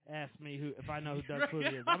ask me if I know who Doug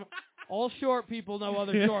Flutie is. All short people know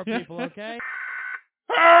other short people, okay?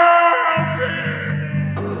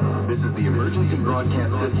 This is the emergency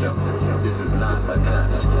broadcast system. This is not a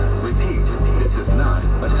test. Repeat, this is not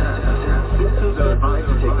a test. Citizens are advised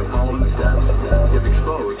to take the following steps. If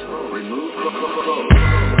exposed, remove clothes.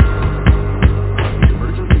 The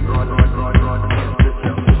emergency broadcast system.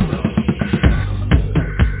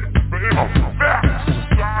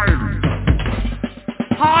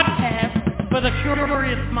 Podcast for the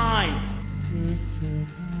curious mind.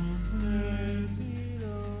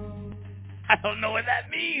 I don't know what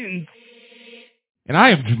that means. And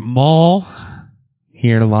I am Jamal,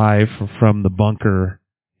 here live from the bunker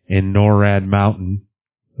in NORAD Mountain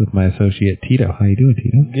with my associate Tito. How you doing,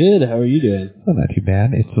 Tito? Good. How are you doing? Oh, not too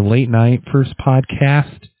bad. It's the late night first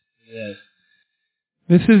podcast. Yes.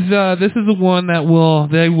 This is the one that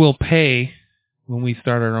they will pay when we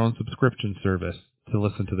start our own subscription service to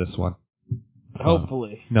listen to this one.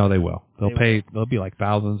 Hopefully. No, they will. They'll pay. Will. They'll be like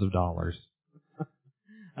thousands of dollars.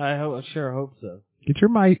 I sure hope so. Get your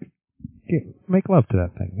mic. Make love to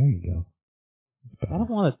that thing. There you go. I don't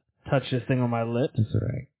want to touch this thing on my lips. That's all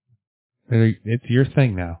right. It's your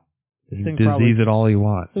thing now. You thing disease it all you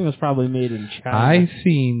want. This thing was probably made in China. I've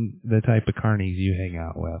seen the type of carnies you hang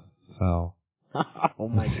out with, so. Oh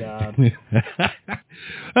my God.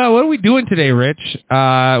 What are we doing today, Rich?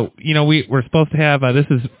 We're supposed to have this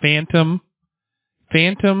is Phantom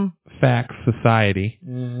Facts Society,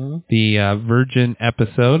 the Virgin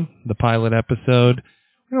episode, the pilot episode.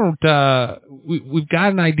 We've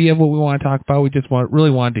got an idea of what we want to talk about. We just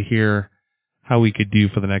really wanted to hear how we could do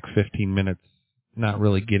for the next 15 minutes. Not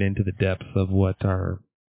really get into the depths of what our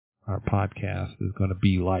podcast is going to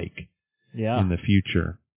be like in the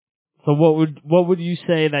future. So what would you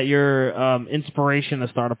say that your inspiration to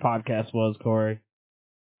start a podcast was, Corey?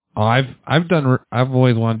 Oh, I've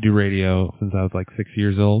always wanted to do radio since I was like 6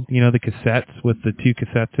 years old. You know, the cassettes with the two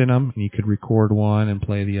cassettes in them, and you could record one and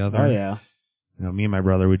play the other. Oh yeah. You know, me and my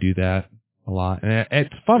brother would do that a lot. And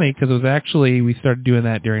it's funny because it was actually, we started doing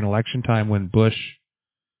that during election time when Bush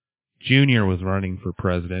Jr. was running for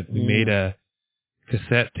president. We made a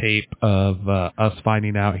cassette tape of us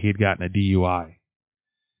finding out he had gotten a DUI.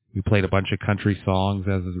 We played a bunch of country songs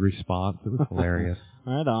as his response. It was hilarious.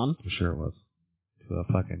 Right on. I'm sure it was. To a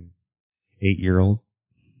fucking 8-year-old.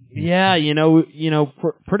 Yeah,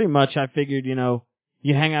 pretty much I figured,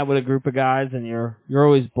 you hang out with a group of guys and you're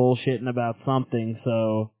always bullshitting about something,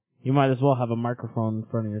 so you might as well have a microphone in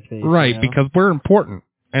front of your face. Right, because we're important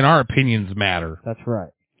and our opinions matter. That's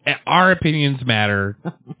right. And our opinions matter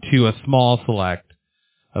to a small select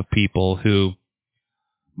of people who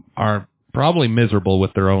are probably miserable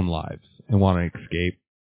with their own lives and want to escape.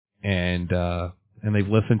 And they've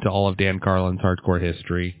listened to all of Dan Carlin's Hardcore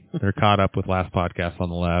History. They're caught up with Last Podcast on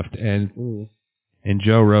the Left. And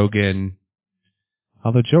Joe Rogan,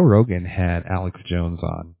 although Joe Rogan had Alex Jones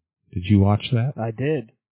on. Did you watch that? I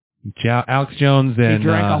did. Alex Jones and... He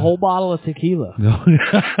drank a whole bottle of tequila. No.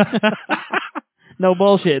 No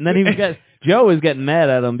bullshit. And then Joe was getting mad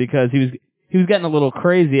at him because he was getting a little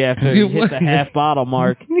crazy after he hit the half bottle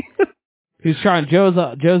mark. He was trying.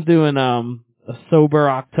 Joe's doing a sober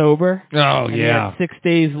October. Oh and yeah. He had 6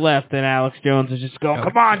 days left, and Alex Jones was just going,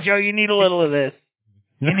 "Come on, Joe, you need a little of this.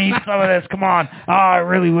 You need some of this. Come on. Oh, I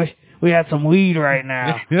really wish we had some weed right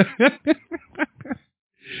now."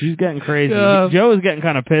 He's getting crazy. Joe was getting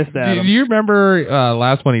kind of pissed at him. Do you remember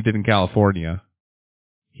last one he did in California?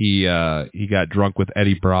 He got drunk with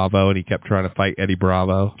Eddie Bravo, and he kept trying to fight Eddie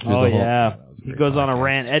Bravo. Oh yeah. He goes on a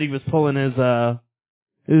rant. Eddie was pulling his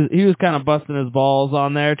he was kind of busting his balls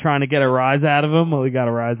on there, trying to get a rise out of him. Well, he got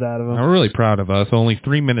a rise out of him. I'm really proud of us. Only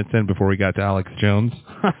 3 minutes in before we got to Alex Jones.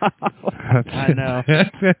 I know.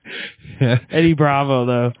 Eddie Bravo,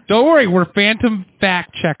 though. Don't worry, we're Phantom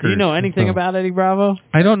Fact Checkers. Do you know anything about Eddie Bravo?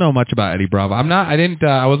 I don't know much about Eddie Bravo.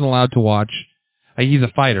 I wasn't allowed to watch. He's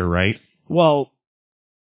a fighter, right? Well,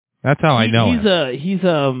 that's how I know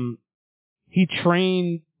him. He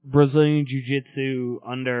trained Brazilian Jiu-Jitsu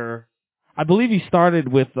under... I believe he started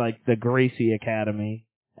with like the Gracie Academy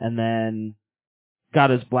and then got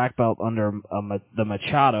his black belt under the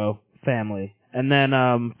Machado family. And then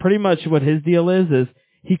pretty much what his deal is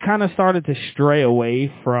he kind of started to stray away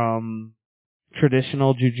from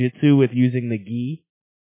traditional jiu-jitsu with using the gi,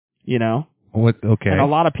 What? Okay. And a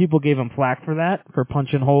lot of people gave him flack for that, for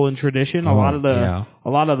punching hole in tradition. A lot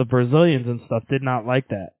of the Brazilians and stuff did not like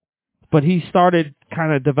that. But he started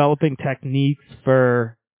kind of developing techniques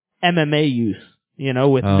for MMA use,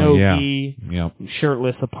 with no gi,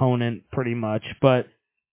 shirtless opponent, pretty much. But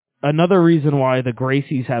another reason why the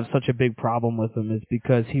Gracies have such a big problem with him is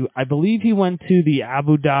because I believe he went to the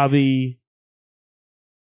Abu Dhabi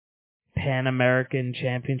Pan American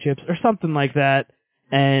Championships or something like that,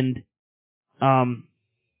 and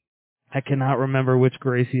I cannot remember which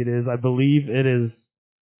Gracie it is. I believe it is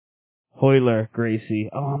Royler Gracie.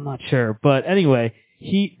 Oh, I'm not sure, but anyway,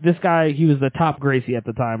 this guy was the top Gracie at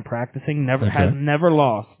the time, practicing, has never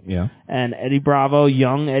lost. Yeah. And Eddie Bravo,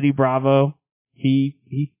 young Eddie Bravo, he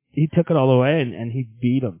took it all the way and he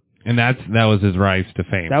beat him. And that was his rise to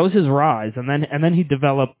fame. That was his rise, and then he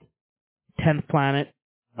developed 10th Planet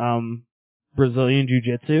Brazilian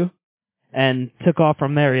Jiu-Jitsu and took off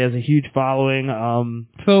from there. He has a huge following.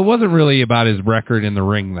 So it wasn't really about his record in the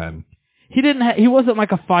ring then. He wasn't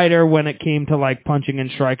like a fighter when it came to like punching and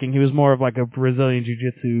striking. He was more of like a Brazilian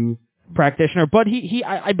Jiu-Jitsu practitioner, but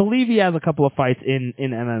I believe he has a couple of fights in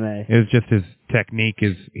MMA. It was just his technique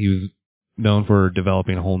he was known for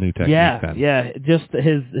developing a whole new technique. Yeah, just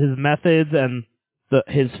his methods and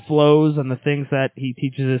his flows and the things that he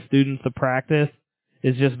teaches his students to practice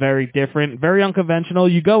is just very different, very unconventional.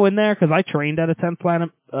 You go in there, because I trained at a 10th Planet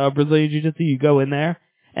Brazilian Jiu-Jitsu, you go in there,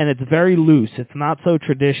 and it's very loose. It's not so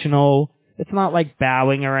traditional. It's not like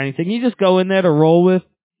bowing or anything. You just go in there to roll with,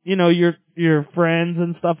 your friends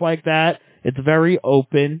and stuff like that. It's very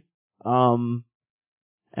open. And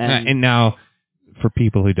now, for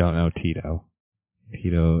people who don't know Tito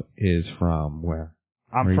is from where?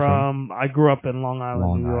 I grew up in Long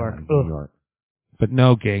Island, New York. But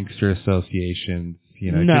no gangster associations,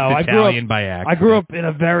 no, just Italian by accident. I grew up in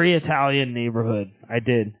a very Italian neighborhood. I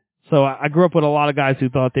did. So I grew up with a lot of guys who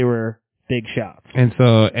thought they were big shots. And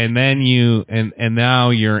now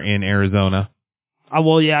you're in Arizona.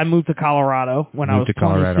 I moved to Colorado when I was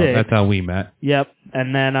 26. That's how we met. Yep.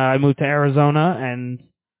 And then I moved to Arizona, and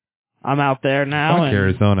I'm out there now. Fuck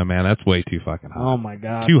Arizona, man. That's way too fucking hot. Oh, my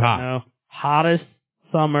God. Too hot. Hottest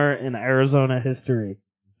summer in Arizona history.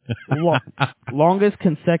 Longest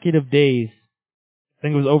consecutive days. I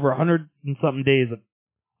think it was over 100 and something days of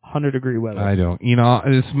 100-degree weather. I don't.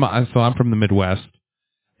 So I'm from the Midwest.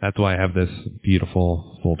 That's why I have this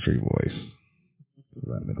beautiful, sultry voice.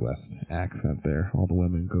 That Midwest accent there. All the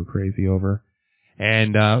women go crazy over.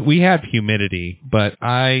 And we have humidity, but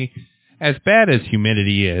as bad as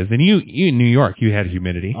humidity is, and you in New York, you had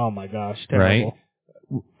humidity. Oh my gosh, terrible.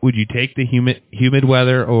 Right? Would you take the humid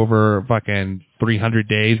weather over fucking 300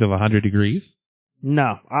 days of 100 degrees?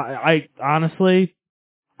 No. I honestly,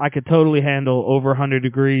 I could totally handle over 100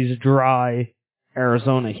 degrees dry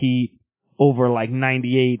Arizona heat over like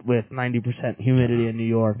 98 with 90% humidity in New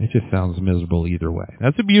York. It just sounds miserable either way.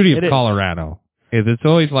 That's the beauty of Colorado. Is it's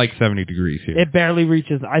always like 70 degrees here. It barely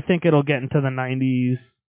reaches. I think it'll get into the 90s.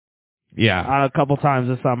 Yeah. A couple times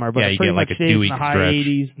this summer, but you get like a 2-week in the high stretch.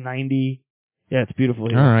 80s, 90. Yeah, it's beautiful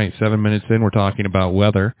here. All right, 7 minutes in, we're talking about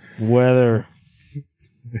weather. Weather.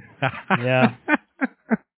 Yeah.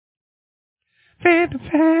 Phantom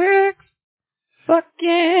Facts. Fuck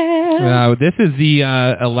yeah. This is the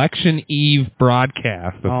election eve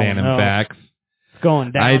broadcast of Phantom Facts. It's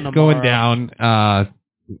going down. It's going down.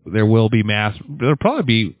 There will be there'll probably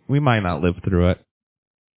be, we might not live through it.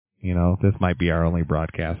 This might be our only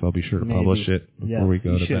broadcast. I'll be sure to publish it before we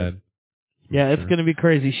go to bed. Yeah, it's going to be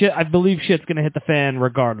crazy. I believe shit's going to hit the fan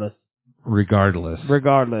regardless. Regardless.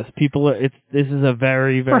 People, this is a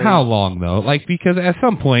very, very... For how long, though? Because at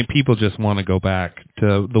some point, people just want to go back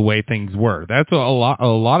to the way things were. That's what a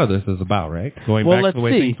lot of this is about, right? Going back to the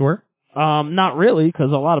way things were? Not really,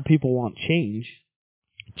 because a lot of people want change.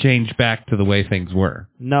 Change back to the way things were.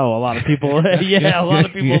 No, a lot of people... a lot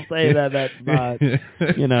of people say that that's not...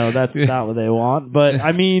 that's not what they want. But,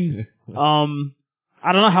 I mean...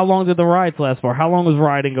 I don't know, how long did the riots last for? How long was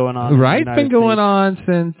rioting going on? Riots been going on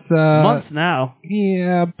since... months now.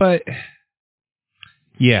 Yeah, but...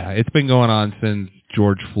 Yeah, it's been going on since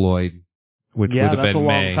George Floyd, which would have been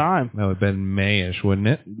May. Long time. That would have been May-ish, wouldn't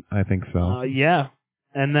it? I think so. Yeah.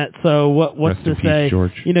 And so what's Rest to in peace, say...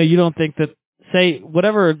 George. You don't think that... Say,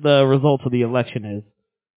 whatever the results of the election is,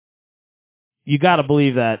 you got to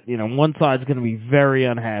believe that, one side's going to be very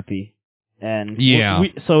unhappy. And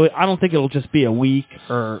so I don't think it'll just be a week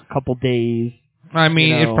or a couple days. I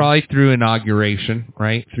mean, it's probably through inauguration,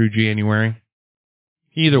 right? Through January.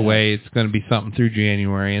 Either way, it's going to be something through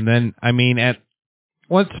January. And then, I mean,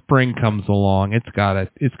 once spring comes along, it's got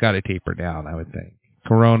to taper down, I would think.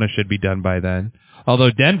 Corona should be done by then. Although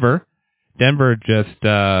Denver just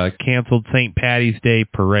canceled St. Patty's Day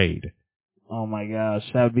parade. Oh my gosh,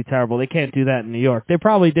 that would be terrible. They can't do that in New York. They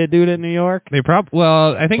probably did do it in New York.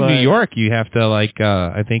 I think New York, you have to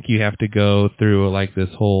I think you have to go through this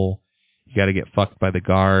whole, You got to get fucked by the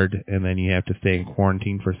guard, and then you have to stay in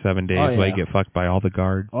quarantine for 7 days while you get fucked by all the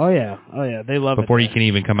guards. Oh yeah, they love it. Before you can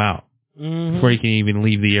even come out. Mm-hmm. Before you can even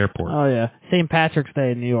leave the airport. Oh yeah, St. Patrick's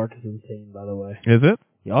Day in New York is insane, by the way. Is it?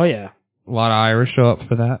 Oh yeah. A lot of Irish show up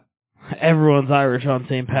for that. Everyone's Irish on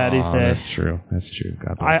St. Paddy's Day. That's true.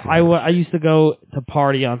 God bless you. I used to go to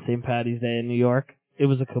party on St. Paddy's Day in New York. It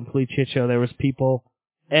was a complete shit show. There was people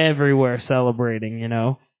everywhere celebrating, you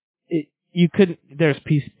know. There's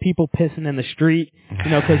people pissing in the street,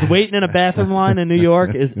 you know, because waiting in a bathroom line in New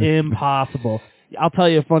York is impossible. I'll tell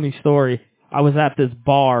you a funny story. I was at this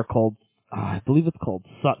bar called, I believe it's called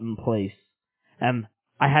Sutton Place, and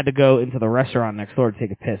I had to go into the restaurant next door to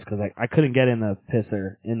take a piss because I couldn't get in the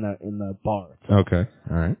pisser in the bar. So okay,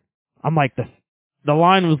 all right. I'm like, the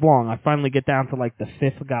line was long. I finally get down to like the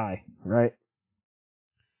fifth guy, right?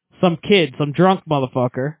 Some drunk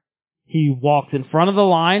motherfucker, he walks in front of the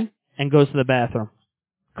line and goes to the bathroom.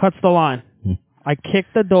 Cuts the line. I kick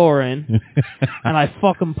the door in, and I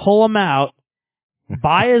fucking pull him out.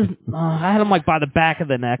 I had him like by the back of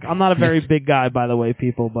the neck. I'm not a very big guy, by the way,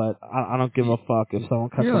 people, but I don't give a fuck if someone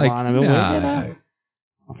cuts the line. I mean, I'm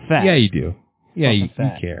fat. Yeah, you do. Yeah, you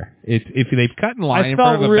care. If they've cut in line in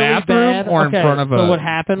front of a really bathroom bad. or in front of a... So what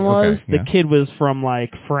happened was the kid was from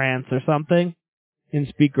like France or something. Didn't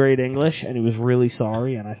speak great English, and he was really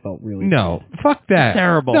sorry, and I felt really bad. Fuck that. It's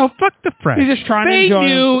terrible. No, fuck the French. He's just trying to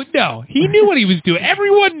enjoy he knew what he was doing.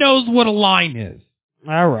 Everyone knows what a line is.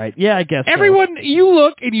 All right. Yeah, I guess Everyone, you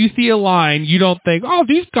look and you see a line, you don't think, oh,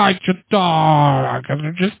 these guys just,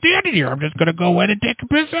 I'm just standing here. I'm just going to go in and take a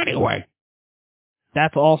piss anyway.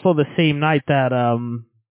 That's also the same night that,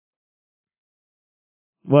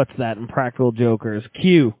 what's that, Impractical Jokers?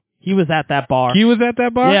 Q. He was at that bar. Q was at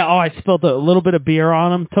that bar? Yeah, I spilled a little bit of beer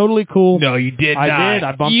on him. Totally cool. No, you did not. I did.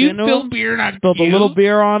 I bumped you into spilled him. Beer on spilled Q? a little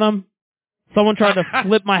beer on him. Someone tried to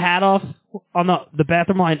flip my hat off on the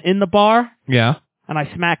bathroom line in the bar. Yeah. And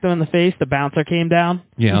I smacked him in the face. The bouncer came down.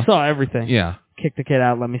 Yeah. He saw everything. Yeah. Kicked the kid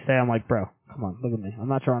out, let me stay. I'm like, bro, come on, look at me. I'm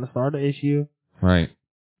not trying to start an issue. Right.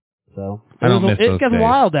 So I don't miss those it gets days.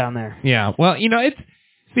 wild down there. Yeah. Well, you know,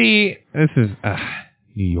 this is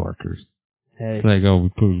New Yorkers. Hey. It's like, we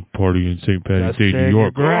put a party in St. Patty's Day, New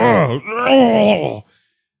York.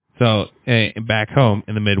 So, back home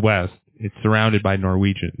in the Midwest, it's surrounded by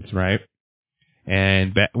Norwegians, right?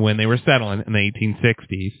 And when they were settling in the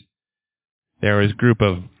 1860s, there was a group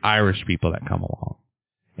of Irish people that come along,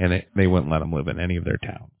 and they wouldn't let them live in any of their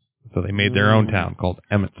towns. So they made their own town called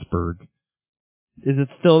Emmitsburg. Is it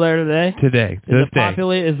still there today? Today. Is it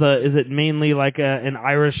populated? Is it mainly like an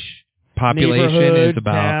Irish population is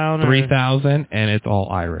about 3,000, and it's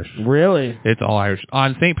all Irish. Really? It's all Irish.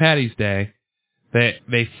 On St. Paddy's Day,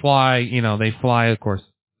 they fly, of course,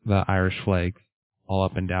 the Irish flags all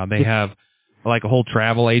up and down. They have like a whole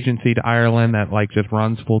travel agency to Ireland that like just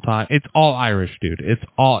runs full time. It's all Irish, dude. It's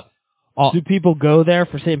all. Do people go there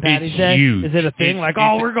for St. Paddy's Day? Huge. Is it a thing? We're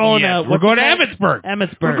going to Emmitsburg.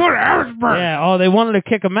 Emmitsburg. We're going to Emmitsburg. Yeah. Oh, they wanted to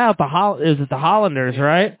kick them out. Is it the Hollanders,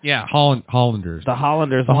 right? Yeah, Hollanders. The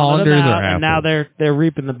Hollanders. The Hollanders out, are and now they're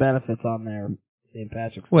reaping the benefits on their St.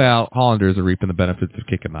 Patrick's Day. Well, Hollanders are reaping the benefits of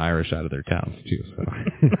kicking the Irish out of their towns too. So.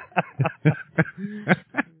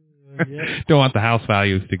 Don't want the house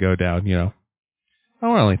values to go down, Oh,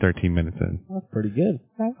 we're only 13 minutes in. That's pretty good.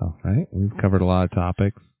 Oh, right. We've covered a lot of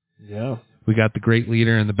topics. Yeah. We got the great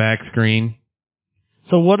leader in the back screen.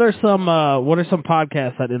 So what are some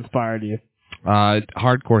podcasts that inspired you?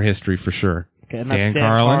 Hardcore History for sure. Okay, and Dan that's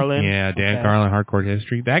Carlin. Yeah, Dan Carlin, Hardcore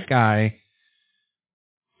History. That guy,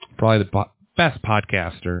 probably the best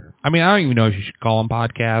podcaster. I mean, I don't even know if you should call them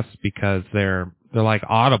podcasts because they're like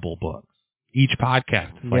Audible books. Each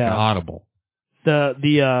podcast is like an Audible.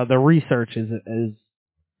 The research is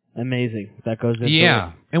amazing that goes into it.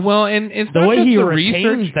 And it's the not way just he the retains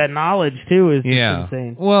research. that knowledge too is just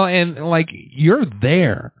insane. Well, and like you're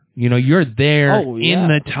there. You're there in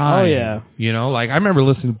the time. Oh yeah. Like I remember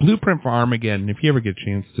listening to Blueprint for Armageddon. If you ever get a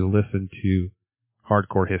chance to listen to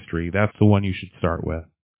Hardcore History, that's the one you should start with.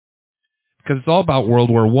 Because it's all about World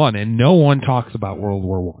War I, and no one talks about World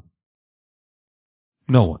War I.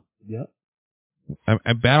 No one. Yep.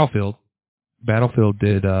 Battlefield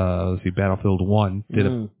did, Battlefield 1 did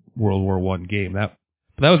a World War I game. That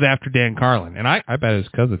was after Dan Carlin. And I bet it was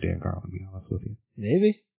because of Dan Carlin, to be honest with you.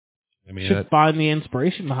 Maybe. I mean, should find the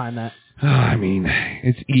inspiration behind that. I mean,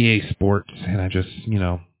 it's EA Sports, and I just,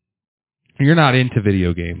 you're not into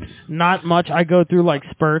video games. Not much. I go through like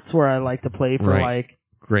spurts where I like to play for like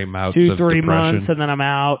great mouths 2-3 months, and then I'm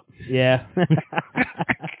out. Yeah.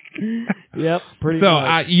 Yep. Pretty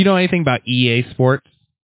much. So, you know anything about EA Sports?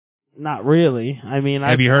 Not really. I mean,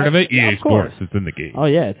 Have you heard of it? Yeah, EA of course. Sports. It's in the game. Oh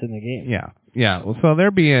yeah, it's in the game. Yeah. Yeah. Well, so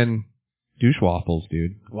they're being douche-waffles,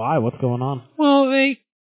 dude. Why? What's going on? Well,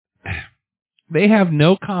 they have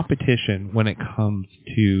no competition when it comes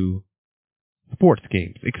to sports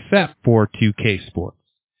games, except for 2K Sports.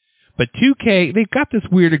 But 2K, they've got this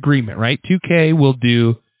weird agreement, right? 2K will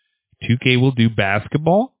do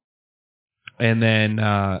basketball, and then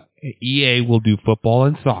EA will do football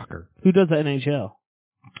and soccer. Who does the NHL?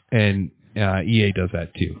 And EA does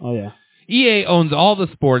that too. Oh yeah. EA owns all the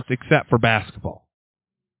sports except for basketball.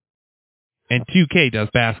 And 2K does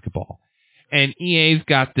basketball. And EA's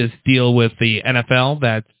got this deal with the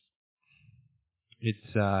NFL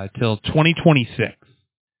it's till 2026.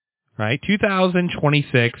 Right?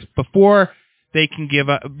 2026, before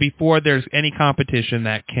there's any competition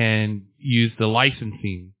that can use the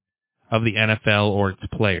licensing of the NFL or its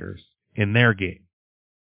players in their game.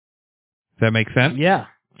 Does that make sense? Yeah.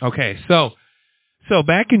 Okay, so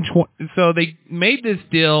back in so they made this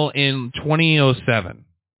deal in 2007,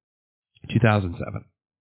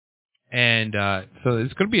 and so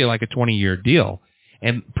it's going to be like a 20-year deal,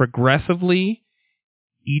 and progressively,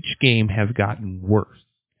 each game has gotten worse.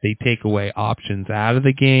 They take away options out of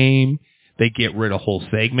the game. They get rid of whole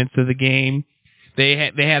segments of the game. They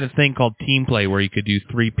had a thing called team play where you could do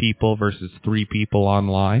 3 people versus 3 people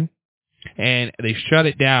online. And they shut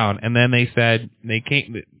it down, and then they said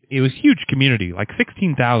it was a huge community, like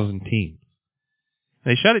 16,000 teams.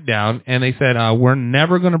 They shut it down, and they said, we're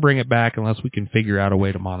never going to bring it back unless we can figure out a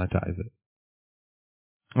way to monetize it.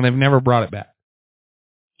 And they've never brought it back.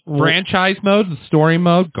 Franchise mode, the story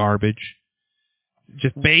mode, garbage.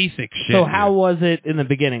 Just basic shit. So how was it in the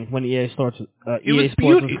beginning when EA Sports was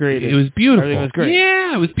created? It was beautiful. Everything was great.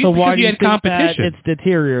 Yeah, it was beautiful So why because do you you had think competition. that it's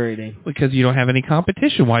deteriorating? Because you don't have any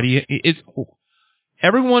competition. Why do you? It's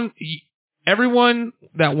everyone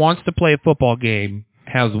that wants to play a football game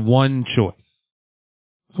has one choice.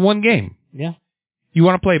 It's one game. Yeah. You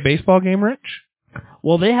want to play a baseball game, Rich?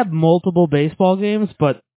 Well, they have multiple baseball games,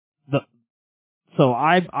 but so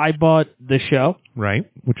I bought the show. Right,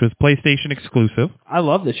 which was PlayStation exclusive. I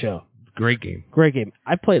love the show. Great game. Great game.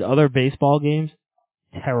 I played other baseball games.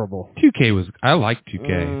 Terrible. 2K was. I liked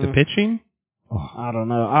 2K. The pitching. Oh. I don't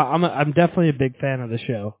know. I'm definitely a big fan of the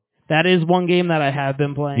show. That is one game that I have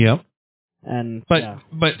been playing. Yep. And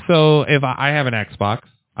but so if I have an Xbox,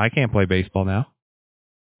 I can't play baseball now.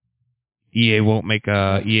 EA won't make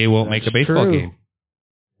a baseball game.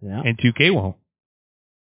 Yeah. And 2K won't.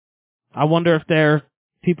 I wonder if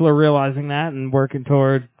people are realizing that and working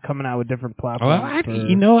toward coming out with different platforms.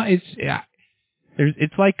 Well,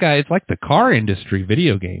 it's like the car industry,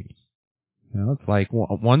 video games. You know, it's like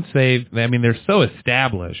once they're so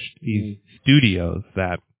established, these studios,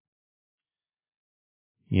 that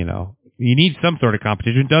you need some sort of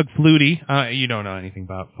competition. Doug Flutie, you don't know anything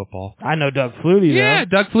about football. I know Doug Flutie. Yeah,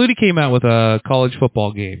 Doug Flutie came out with a college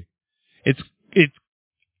football game. It's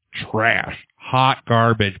trash, hot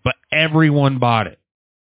garbage, but everyone bought it.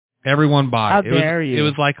 Everyone bought it. How dare you? It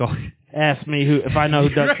was like ask me if I know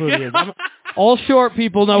who Doug Flutie is. All short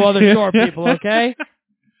people know other short people. Okay.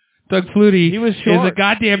 Doug Flutie he was short. is a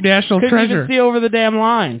goddamn national Couldn't treasure. even see over the damn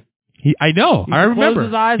line. I know. I remember. Close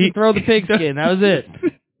his eyes and throw the pigskin. That was it.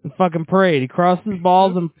 And fucking parade. He crossed his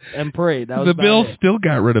balls and parade. That was the Bills it. still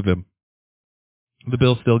got rid of him. The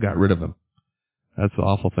Bills still got rid of him. That's the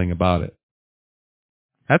awful thing about it.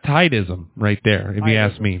 That's Hydeism right there, if you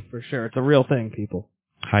ask me. For sure. It's a real thing, people.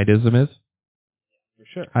 Hydeism is? For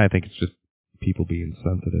sure. I think it's just people being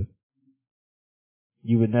sensitive.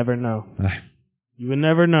 You would never know. You would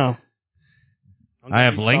never know. I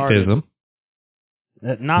have lengthism.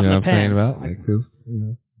 Not in the pen. What I'm saying about lengthism?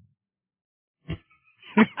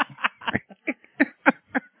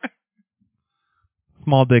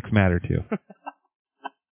 Small dicks matter too.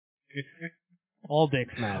 All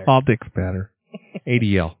dicks matter. All dicks matter.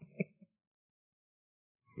 ADL.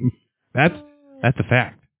 That's a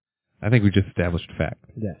fact. I think we just established a fact.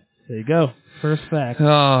 Yeah. There you go. First fact. Oh,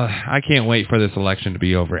 I can't wait for this election to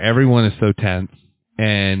be over. Everyone is so tense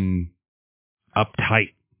and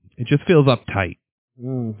uptight. It just feels uptight.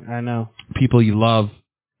 I know. People you love,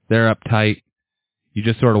 they're uptight. You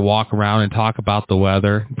just sort of walk around and talk about the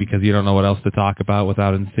weather because you don't know what else to talk about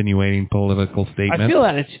without insinuating political statements. I feel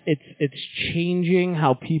that it's changing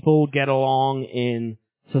how people get along in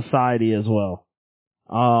society as well.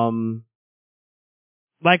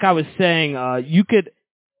 Like I was saying, you could.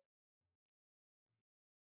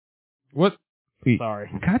 What? Sorry.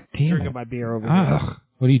 God damn it. Drinking my beer over here.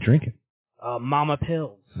 What are you drinking? Mama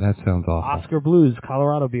Pills. That sounds awful. Oscar Blues,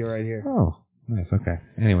 Colorado beer right here. Oh, nice. Okay.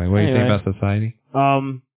 Anyway, what do you think about society?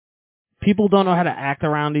 people don't know how to act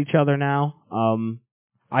around each other now.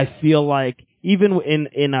 I feel like even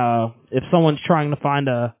if someone's trying to find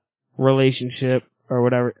a relationship or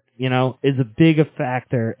whatever, is a big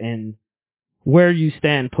factor in where you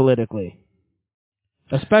stand politically.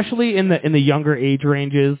 Especially in the younger age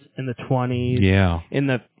ranges, in the 20s, in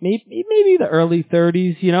the maybe the early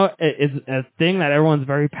 30s, it's a thing that everyone's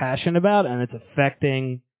very passionate about, and it's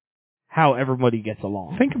affecting how everybody gets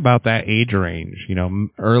along. Think about that age range,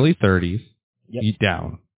 early 30s,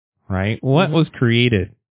 down, right? What was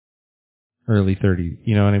created early 30s?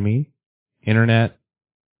 You know what I mean? Internet,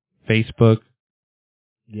 Facebook.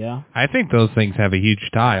 Yeah. I think those things have a huge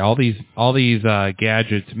tie. All these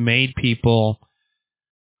gadgets made people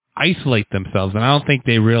isolate themselves, and I don't think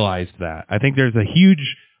they realized that. I think there's a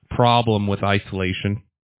huge problem with isolation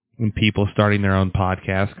and people starting their own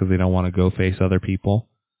podcasts because they don't want to go face other people.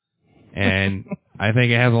 And I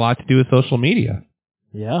think it has a lot to do with social media.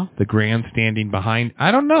 Yeah. The grandstanding behind.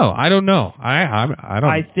 I don't know. I don't.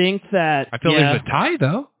 I think that. I feel there's a tie,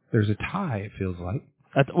 though. There's a tie. It feels like.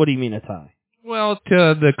 What do you mean a tie? Well,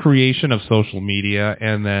 to the creation of social media,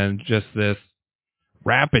 and then just this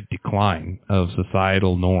rapid decline of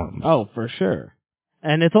societal norms. Oh, for sure.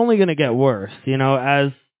 And it's only going to get worse,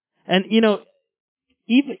 even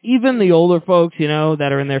the older folks, that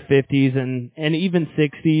are in their 50s and even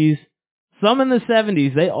 60s, some in the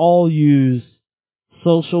 70s, they all use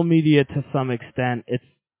social media to some extent. It's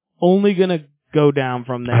only going to go down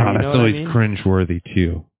from there. That's always cringeworthy,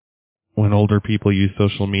 too, when older people use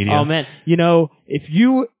social media. Oh, man.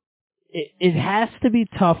 It has to be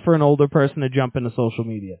tough for an older person to jump into social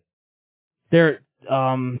media. They're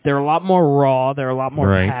a lot more raw. They're a lot more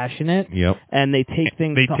passionate. Yep. And they take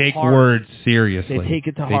things to take heart. words seriously. They take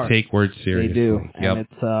it to heart. They take words seriously. They do. Yep. And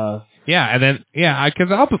it's and then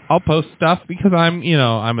because I'll post stuff because I'm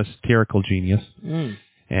a satirical genius,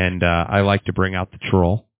 and I like to bring out the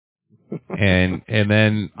troll, and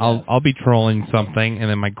then I'll be trolling something, and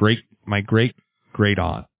then my great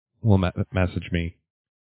aunt will message me.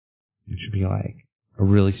 It should be like a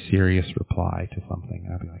really serious reply to something.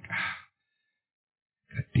 I'll be like,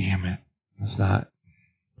 God damn it. That's not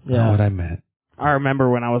what I meant. I remember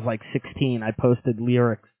when I was like 16, I posted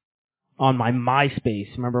lyrics on my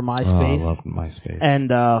MySpace. Remember MySpace? Oh, I love MySpace. And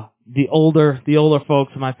the older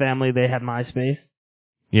folks in my family, they had MySpace.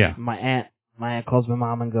 Yeah. My aunt calls my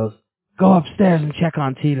mom and goes, "Go upstairs and check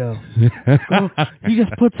on Tito. He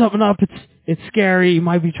just put something up. It's scary. He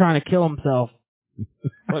might be trying to kill himself."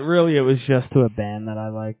 But really, it was just to a band that I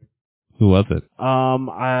liked. Who was it?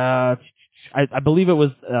 I believe it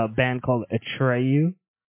was a band called Atreyu.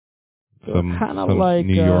 Kind of like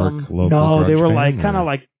New York local. No, they were band, like kind of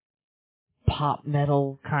like pop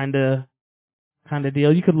metal kind of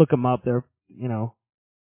deal. You could look them up. They're Yeah,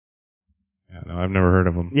 no, I've never heard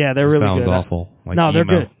of them. Yeah, they're really good. Sounds awful. Like no, they're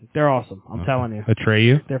emo. good. They're awesome. I'm telling you.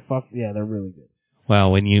 Atreyu? They're they're really good.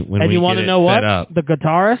 Well, when you want to know what? Up, the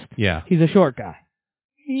guitarist? Yeah. He's a short guy.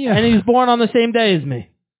 Yeah. And he's born on the same day as me.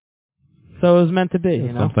 So it was meant to be,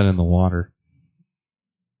 There's something in the water.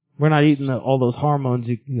 We're not eating all those hormones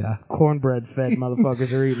cornbread fed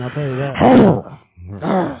motherfuckers are eating, I'll tell you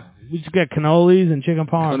that. We just get cannolis and chicken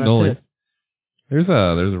parm. Cannolis. That's it.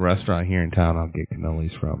 There's a restaurant here in town I'll get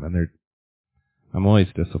cannolis from, and I'm always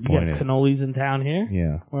disappointed. You get cannolis in town here?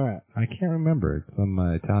 Yeah. Where at? I can't remember. It's some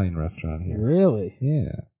Italian restaurant here. Really?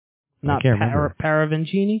 Yeah. Not I can't remember.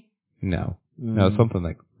 Paravancini? No. No, it's something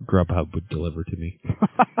like Grubhub would deliver to me.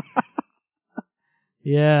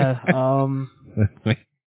 Yeah.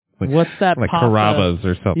 What's that? Like pasta? Carrabba's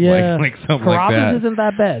or something. Yeah. Like something Carrabba's like that. Isn't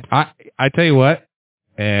that bad. I tell you what,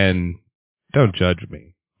 and don't judge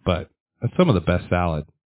me, but that's some of the best salad.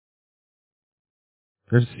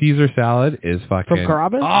 Their Caesar salad is fucking... From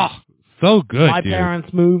Carrabba's? Oh, so good, My dude. parents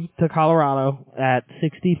moved to Colorado at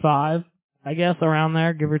 65, I guess, around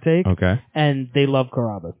there, give or take. Okay. And they love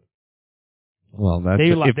Carrabba's. Well, that's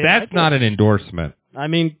They if that's like not an endorsement. I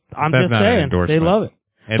mean, I'm That's just not an saying, endorsement. they love it.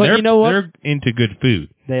 And But you know what? They're into good food.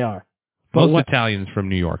 They are. But Most Italians from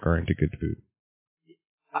New York are into good food.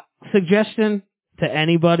 Suggestion to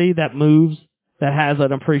anybody that moves that has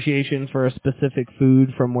an appreciation for a specific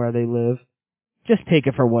food from where they live, just take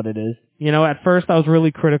it for what it is. At first I was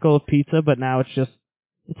really critical of pizza, but now it's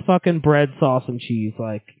fucking bread, sauce, and cheese.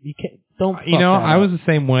 Like, you can't, don't fuck that I up. was the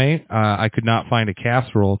same way. I could not find a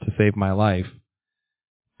casserole to save my life.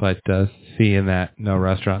 But seeing that no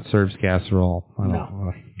restaurant serves casserole,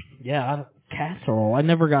 casserole. I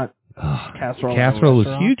never got casserole. Casserole was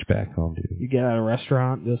huge back home, dude. You get at a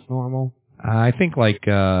restaurant, just normal. I think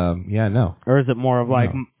no. Or is it more of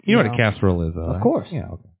like no. You know what a casserole is, though? Of course. Yeah.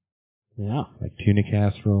 Okay. Yeah. Like tuna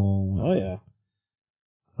casserole. Oh yeah.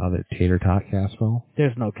 The tater tot casserole.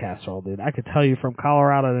 There's no casserole, dude. I could tell you from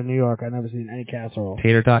Colorado to New York, I've never seen any casserole.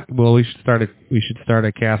 Tater tot. Well, we should start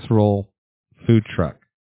a casserole food truck.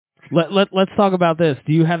 Let's talk about this.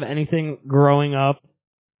 Do you have anything growing up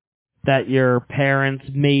that your parents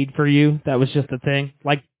made for you that was just a thing?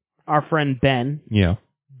 Like our friend Ben. Yeah.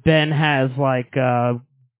 Ben has like goulash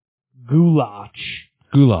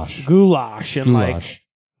and Goulash. like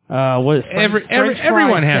what is French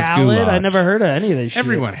everyone has salad? goulash. I never heard of any of this shit.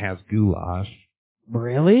 Everyone has goulash.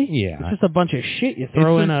 Really? Yeah. It's just a bunch of shit you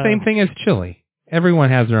throw it's in the same thing as chili. Everyone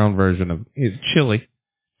has their own version of chili.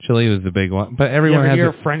 Chili was the big one, but everyone you ever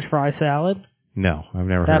has hear French fry salad? No, I've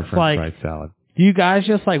never heard of French fry salad. Do you guys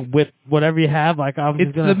just like whip whatever you have? Like I'm just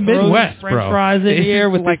It's gonna the throw Midwest, French bro. fries in It's here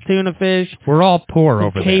with like- the tuna fish, We're all poor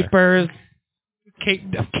over capers. there.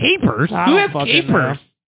 Capers? I Who don't has fucking capers?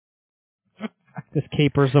 Because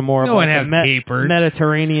capers are more No of one like has a capers.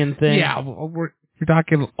 Mediterranean thing. Yeah, we're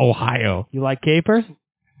talking Ohio. You like capers?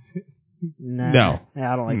 Nah. No.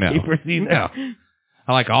 Yeah, I don't like No. capers either. No.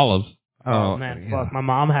 I like olives. Oh man, fuck! My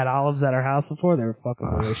mom had olives at her house before. They were fucking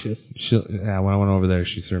delicious. When I went over there,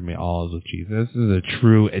 she served me olives with cheese. This is a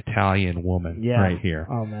true Italian woman right here.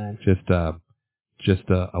 Oh man. Just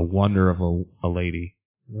a wonder of a lady.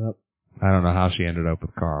 Yep. I don't know how she ended up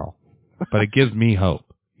with Carl, but it gives me hope.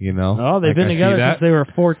 You know? Oh, they've been together since they were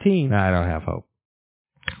 14. Nah, I don't have hope.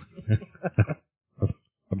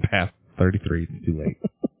 I'm past 33. It's too late.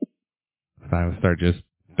 It's time to start just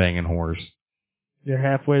banging whores. You're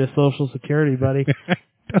halfway to Social Security, buddy.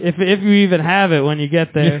 if you even have it when you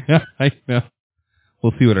get there. Yeah, I know.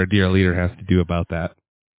 We'll see what our dear leader has to do about that.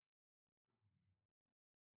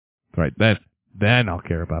 Right. Then I'll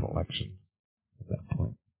care about elections at that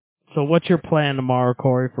point. So what's your plan tomorrow,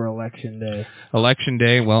 Corey, for Election Day? Election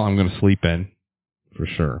Day, well, I'm going to sleep in for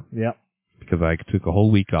sure. Yep. Because I took a whole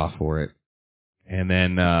week off for it. And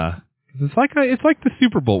then it's like the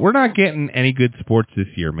Super Bowl. We're not getting any good sports this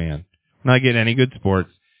year, man. We're not getting any good sports.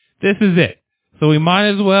 This is it. So we might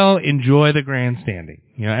as well enjoy the grandstanding.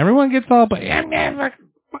 You know, everyone gets all, but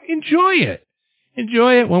enjoy it.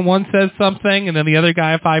 Enjoy it when one says something and then the other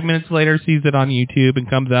guy 5 minutes later sees it on YouTube and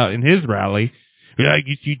comes out in his rally. Yeah,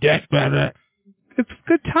 you see that, brother. It's a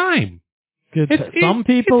good time. Some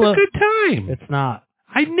people... It's a good time. It's not.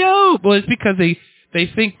 I know, but it's because they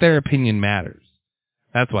think their opinion matters.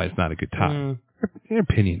 That's why it's not a good time. Their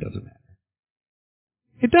opinion doesn't matter.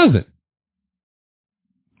 It doesn't.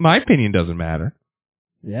 My opinion doesn't matter.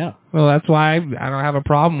 Yeah. Well, that's why I don't have a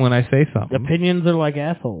problem when I say something. Opinions are like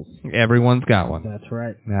assholes. Everyone's got one. That's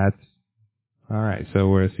right. That's all right. So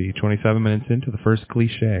we're 27 minutes into the first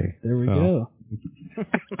cliche. There we go.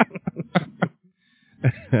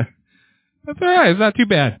 That's all right. It's not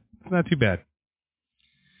too bad.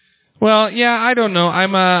 Well, yeah, I don't know.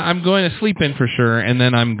 I'm going to sleep in for sure, and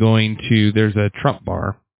then I'm going to. There's a Trump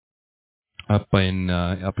bar up in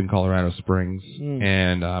Colorado Springs,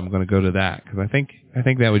 and I'm going to go to that because I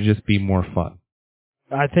think that would just be more fun.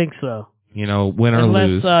 I think so. You know, win or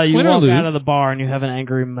lose. Unless you win walk or lose. out of the bar and you have an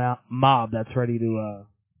angry mob that's ready to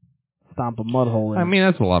stomp a mud hole in. I mean,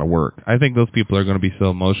 that's a lot of work. I think those people are going to be so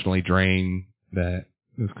emotionally drained that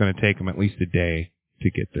it's going to take them at least a day to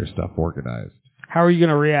get their stuff organized. How are you going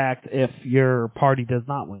to react if your party does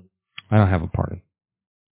not win? I don't have a party.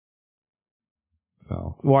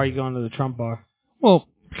 So why are you going to the Trump bar? Well,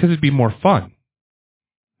 because it'd be more fun.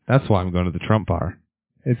 That's why I'm going to the Trump bar.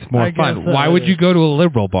 It's more fun. Why would you go to a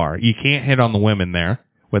liberal bar? You can't hit on the women there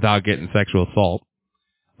without getting sexual assault.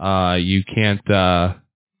 You can't,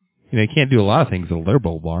 you can't do a lot of things at a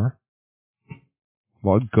liberal bar.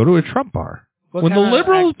 Well, go to a Trump bar. When the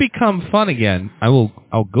liberals become fun again,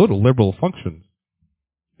 I'll go to liberal functions.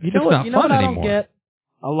 It's not fun anymore. I don't get?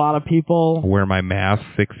 A lot of people wear my mask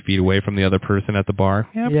 6 feet away from the other person at the bar.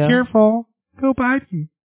 Yeah, be careful. Go Biden.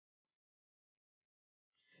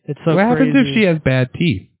 It's so what crazy. happens if she has bad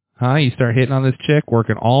teeth? Huh? You start hitting on this chick,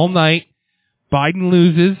 working all night. Biden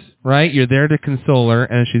loses, right? You're there to console her,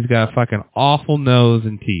 and she's got a fucking awful nose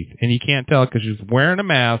and teeth. And you can't tell because she's wearing a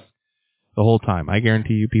mask the whole time. I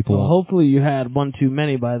guarantee you people... Well, hopefully you had one too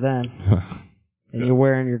many by then. And you're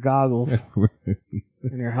wearing your goggles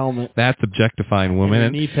and your helmet. That's objectifying women.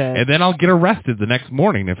 And then I'll get arrested the next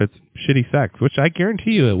morning if it's shitty sex, which I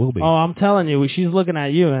guarantee you it will be. Oh, I'm telling you, she's looking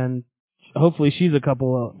at you, and hopefully she's a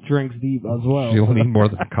couple of drinks deep as well. She'll need more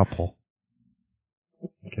than a couple.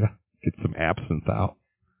 Get some absinthe out.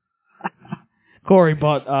 Corey you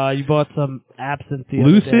bought some absinthe the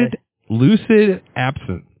other day. Lucid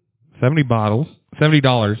absinthe. 70 bottles.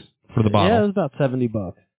 $70 for the bottle. Yeah, it was about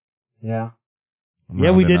 $70. Yeah.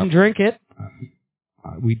 Yeah, we didn't drink it.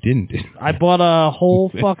 We didn't. I bought a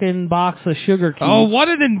whole fucking box of sugar cubes. Oh, what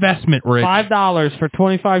an investment, Rich. $5 for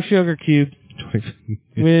 25 sugar cubes.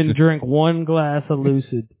 We didn't drink one glass of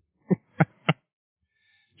Lucid.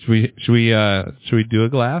 Should we do a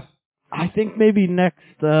glass? I think maybe next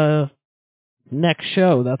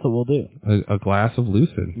show, that's what we'll do. A glass of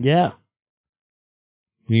Lucid. Yeah.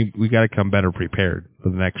 We got to come better prepared for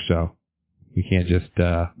the next show. We can't just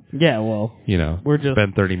yeah, well, we're just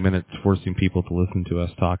spend 30 minutes forcing people to listen to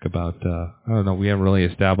us talk about I don't know, we haven't really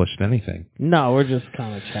established anything. No, we're just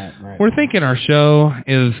kind of chatting right We're now. thinking our show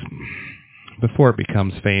is, before it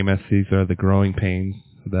becomes famous, these are the growing pains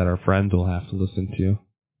that our friends will have to listen to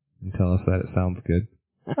and tell us that it sounds good.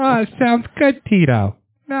 Oh, it sounds good, Tito.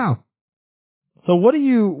 No. So what do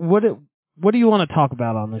you want to talk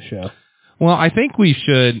about on the show? Well, I think we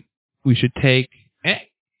should take.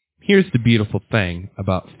 Here's the beautiful thing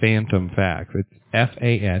about Phantom Facts. It's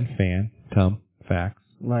F-A-N, Phantom Facts.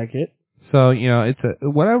 Like it. So it's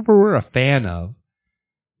whatever we're a fan of,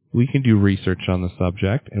 we can do research on the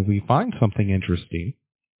subject, and we find something interesting,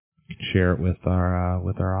 share it with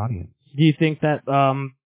our audience. Do you think that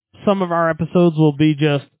some of our episodes will be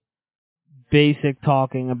just basic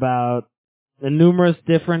talking about the numerous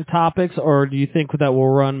different topics, or do you think that we'll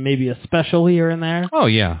run maybe a special here and there? Oh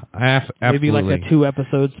yeah, absolutely. Maybe like a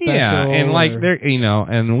 2-episode special. Yeah, and like there,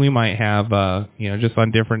 and we might have just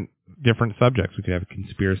on different subjects. We could have a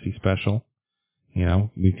conspiracy special.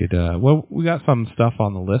 We could. We got some stuff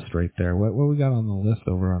on the list right there. What we got on the list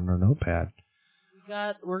over on our notepad?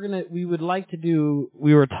 We would like to do.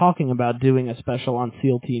 We were talking about doing a special on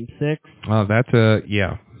SEAL Team 6. Oh, that's SEAL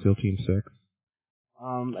Team 6.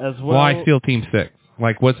 As well. Why SEAL Team 6?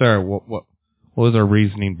 Like, what was our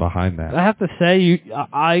reasoning behind that? I have to say,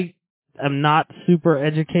 I am not super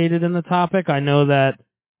educated in the topic. I know that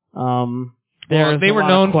they were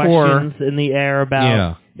known questions in the air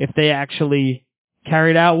about if they actually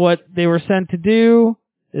carried out what they were sent to do.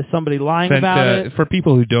 Is somebody lying about it? For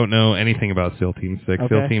people who don't know anything about SEAL Team 6, okay.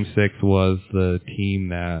 SEAL Team 6 was the team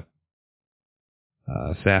that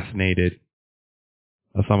assassinated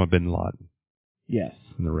Osama bin Laden. Yes.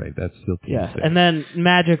 In the raid. That's SEAL Team 6. And then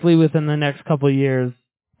magically within the next couple of years,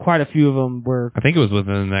 quite a few of them were I think it was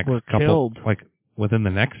within the next couple, killed. like within the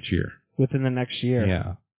next year. Within the next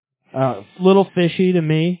year. Yeah. Little fishy to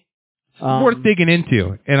me. Worth digging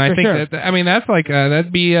into. And I think that's like,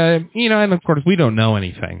 that'd be, and of course we don't know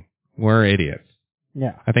anything. We're idiots.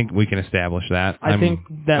 Yeah. I think we can establish that. I think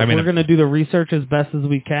that we're going to do the research as best as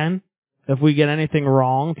we can. If we get anything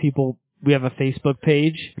wrong, we have a Facebook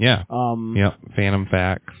page. Yeah. Phantom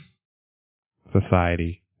Facts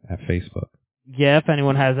Society at Facebook. Yeah, if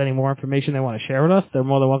anyone has any more information they want to share with us, they're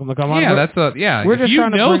more than welcome to come on. Yeah, We're just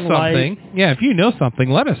trying to bring something. light. Yeah, if you know something,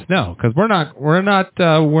 let us know, because we're not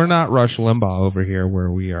Rush Limbaugh over here, where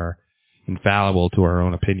we are infallible to our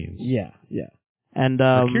own opinions. Yeah. And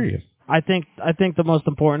we're curious. I think the most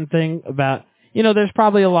important thing about there's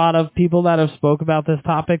probably a lot of people that have spoke about this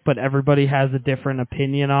topic, but everybody has a different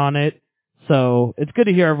opinion on it. So it's good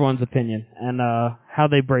to hear everyone's opinion and how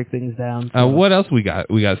they break things down. So, what else we got?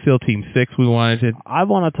 We got SEAL Team 6 we wanted to... I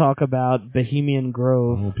want to talk about Bohemian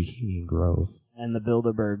Grove. Oh, Bohemian Grove. And the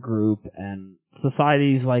Bilderberg Group and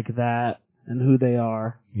societies like that and who they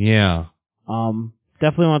are. Yeah.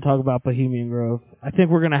 Definitely want to talk about Bohemian Grove. I think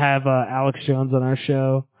we're going to have Alex Jones on our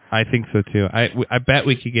show. I think so too. I bet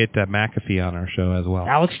we could get McAfee on our show as well.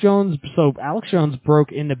 Alex Jones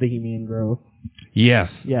broke into Bohemian Grove.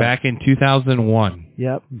 Yes, back in 2001.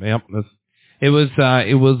 Yep. It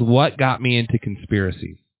was what got me into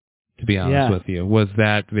conspiracies, to be honest with you, was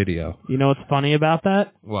that video. You know what's funny about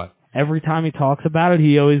that? What? Every time he talks about it,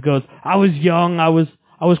 he always goes, I was young, I was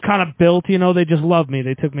kind of built, they just loved me.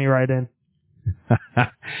 They took me right in. I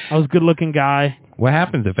was a good-looking guy. What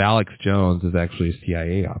happens if Alex Jones is actually a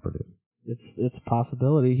CIA operative? It's a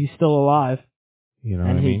possibility. He's still alive. You know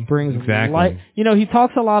what I mean? He brings exactly. light. He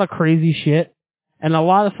talks a lot of crazy shit, and a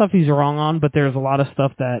lot of stuff he's wrong on, but there's a lot of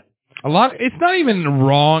stuff that... It's not even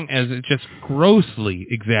wrong, as it's just grossly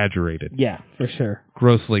exaggerated. Yeah, for sure.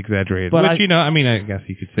 Grossly exaggerated. But which, I guess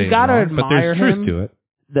you could say you gotta wrong, admire but there's truth him, to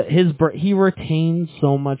it. He retains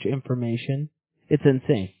so much information. It's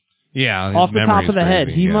insane. Yeah. Off the top of the head.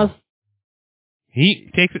 He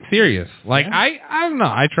takes it serious. Like, I don't know.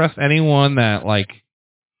 I trust anyone that, like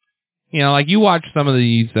you watch some of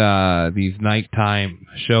these nighttime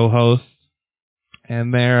show hosts,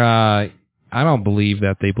 and they're, I don't believe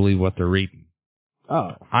that they believe what they're reading.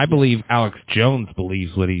 Oh. I believe Alex Jones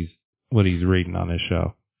believes what he's reading on his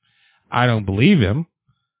show. I don't believe him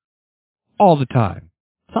all the time.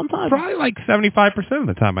 Sometimes. Probably like 75% of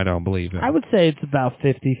the time I don't believe him. I would say it's about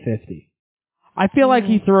 50-50. I feel like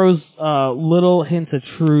he throws little hints of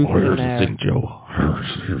truth in Here's there. the thing, Joe.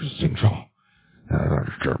 Here's the thing, Joe.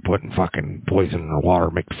 Start putting fucking poison in the water,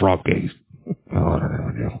 make the frog gaze.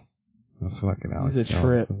 That's fucking Alex. He's a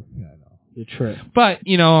trip. Yeah, I know. The trip. But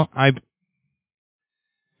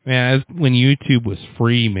when YouTube was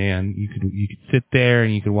free, man, you could sit there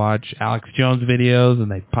and you could watch Alex Jones videos and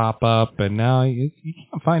they pop up, and now you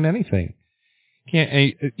can't find anything.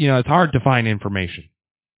 It's hard to find information.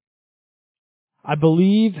 I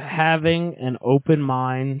believe having an open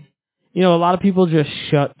mind, a lot of people just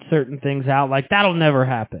shut certain things out, like that'll never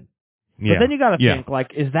happen. Yeah. But then you gotta think,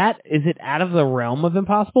 like, is it out of the realm of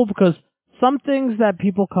impossible? Because some things that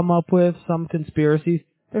people come up with, some conspiracies,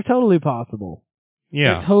 they're totally possible.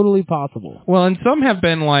 Yeah. They're totally possible. Well, and some have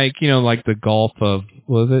been like the Gulf of,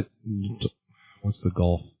 what was it? What's the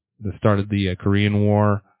Gulf? That started the Korean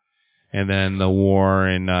War, and then the war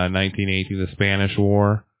in 1918, the Spanish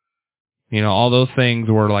War. All those things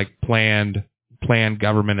were like planned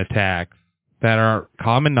government attacks that are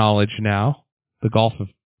common knowledge now. The Gulf of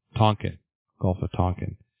Tonkin.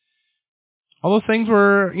 All those things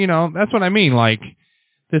were, that's what I mean. Like,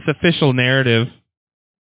 this official narrative,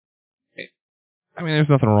 I mean, there's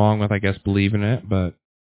nothing wrong with, I guess, believing it, but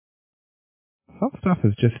some stuff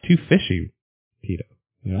is just too fishy, Tito.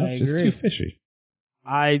 It's agree. just too fishy.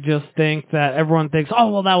 I just think that everyone thinks,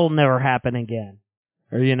 oh, well, that will never happen again.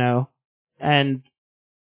 Or, and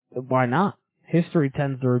why not? History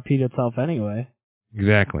tends to repeat itself anyway.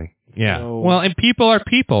 Exactly. Yeah. So, well, and people are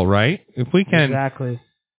people, right? If we can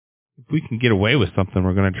get away with something,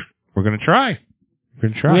 we're gonna try. We're gonna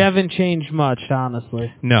try. We haven't changed much,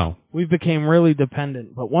 honestly. No. We've become really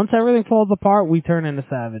dependent, but once everything falls apart, we turn into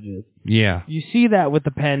savages. Yeah. You see that with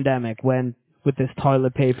the pandemic, with this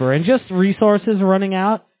toilet paper and just resources running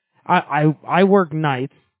out. I work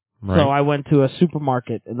nights, right. So I went to a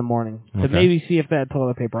supermarket in the morning to maybe see if they had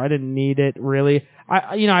toilet paper. I didn't need it really.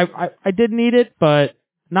 I did need it, but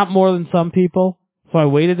not more than some people. So I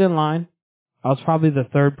waited in line. I was probably the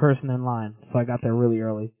third person in line, so I got there really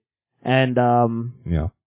early. And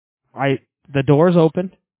the doors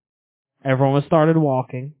opened. Everyone started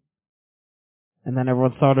walking, and then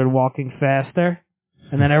everyone started walking faster,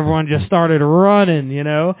 and then everyone just started running,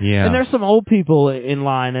 Yeah. And there's some old people in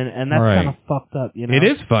line, and that's kind of fucked up, It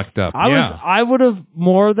is fucked up. I would have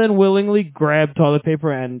more than willingly grabbed toilet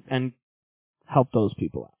paper and helped those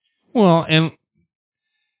people out. Well, and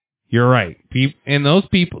you're right. And those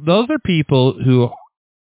are people who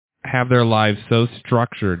have their lives so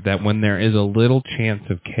structured that when there is a little chance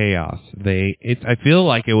of chaos, I feel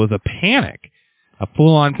like it was a panic, a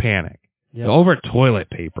full-on panic, over toilet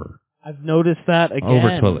paper. I've noticed that again.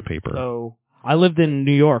 Over toilet paper. So I lived in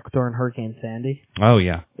New York during Hurricane Sandy. Oh,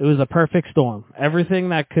 yeah. It was a perfect storm. Everything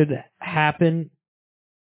that could happen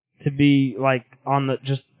to be like on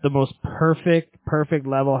the most perfect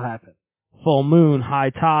level happened. Full moon, high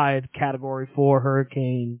tide, Category 4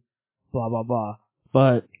 hurricane, blah, blah, blah.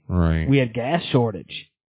 But we had gas shortage.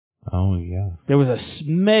 Oh, yeah. There was a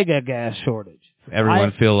mega gas shortage.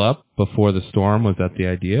 Everyone fill up before the storm? Was that the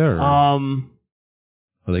idea?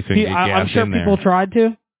 Or they couldn't get gas I'm sure in there? people tried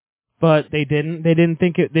to, but they didn't. They didn't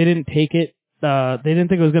think it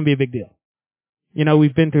was going to be a big deal.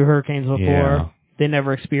 We've been through hurricanes before. Yeah. They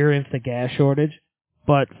never experienced a gas shortage.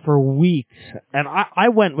 But for weeks, and I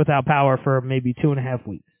went without power for maybe 2.5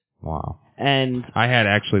 weeks. Wow. And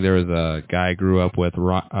there was a guy I grew up with,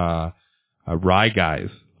 a Rye Guy's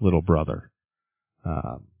little brother,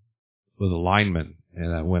 was a lineman,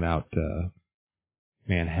 and I went out to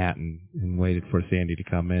Manhattan and waited for Sandy to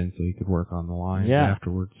come in so he could work on the line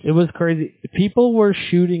afterwards. It was crazy. People were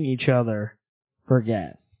shooting each other for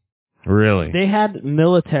gas. Really? They had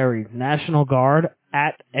military, National Guard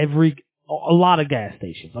at a lot of gas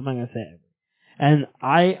stations. I'm not going to say every. And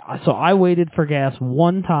I waited for gas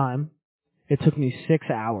one time. It took me 6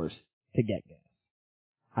 hours to get gas.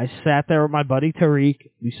 I sat there with my buddy Tariq.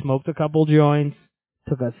 We smoked a couple joints.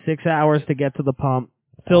 Took us 6 hours to get to the pump.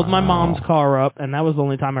 Filled my mom's car up, and that was the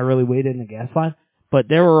only time I really waited in the gas line. But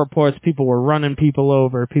there were reports people were running people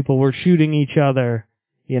over. People were shooting each other,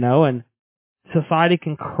 and society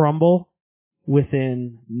can crumble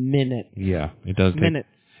within minutes. Yeah, it does. Minutes.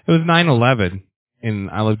 It was 9/11, and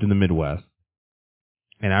I lived in the Midwest.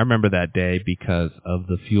 And I remember that day because of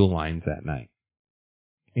the fuel lines that night.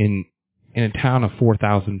 In a town of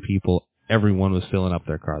 4,000 people, everyone was filling up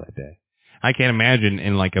their car that day. I can't imagine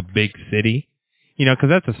in like a big city, because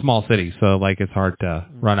that's a small city, so like it's hard to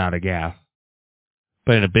run out of gas.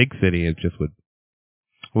 But in a big city, it just would.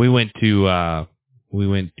 We went to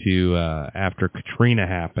after Katrina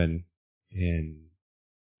happened in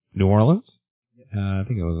New Orleans. I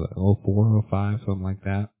think it was 04, 05, something like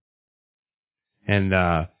that. And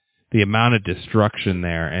the amount of destruction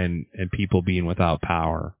there and people being without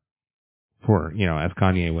power for, as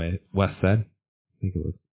Kanye West said, I think it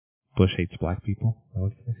was Bush hates black people.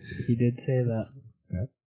 He did say that. Yeah.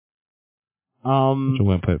 So I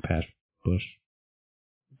went put it past Bush.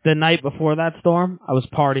 The night before that storm, I was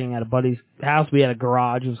partying at a buddy's house. We had a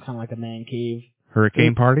garage. It was kind of like a man cave.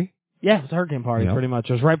 Hurricane party? Yeah, it was a hurricane party, Yep. pretty much.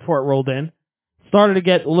 It was right before it rolled in. Started to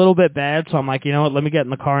get a little bit bad, so I'm like, you know what, let me get in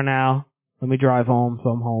the car now. Let me drive home, so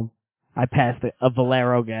I'm home. I passed a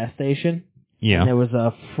Valero gas station. Yeah. And there was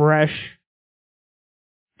a fresh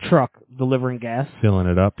truck delivering gas. Filling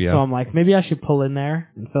it up, yeah. So I'm like, maybe I should pull in there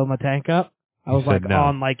and fill my tank up. I was like said no.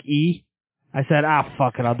 on like E. I said,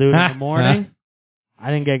 fuck it, I'll do it in the morning. I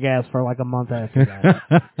didn't get gas for like a month after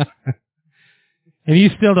that. And you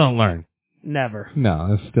still don't learn. Never.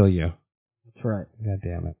 No, it's still you. That's right. God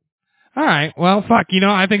damn it. All right. Well, fuck.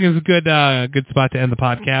 I think it's a good spot to end the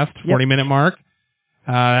podcast. 40-minute mark.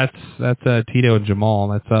 That's Tito and Jamal.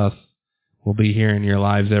 That's us. We'll be here in your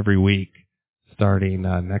lives every week, starting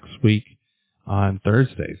next week on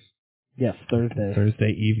Thursdays. Yes, Thursday.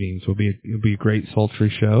 Thursday evenings will be a great sultry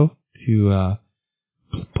show to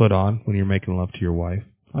put on when you're making love to your wife.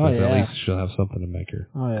 Oh, yeah. At least she'll have something to make her.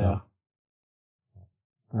 Oh, yeah.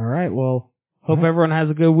 All right. Well, hope everyone has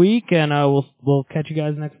a good week, and we'll catch you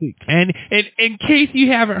guys next week. And in case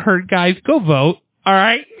you haven't heard, guys, go vote. All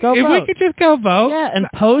right? Go if vote. we could just go vote. Yeah, and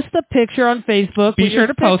post a picture on Facebook. Be with sure your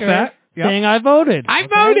to post sticker that. Yep. saying I voted. I okay?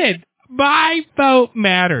 voted. My vote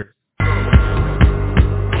matters.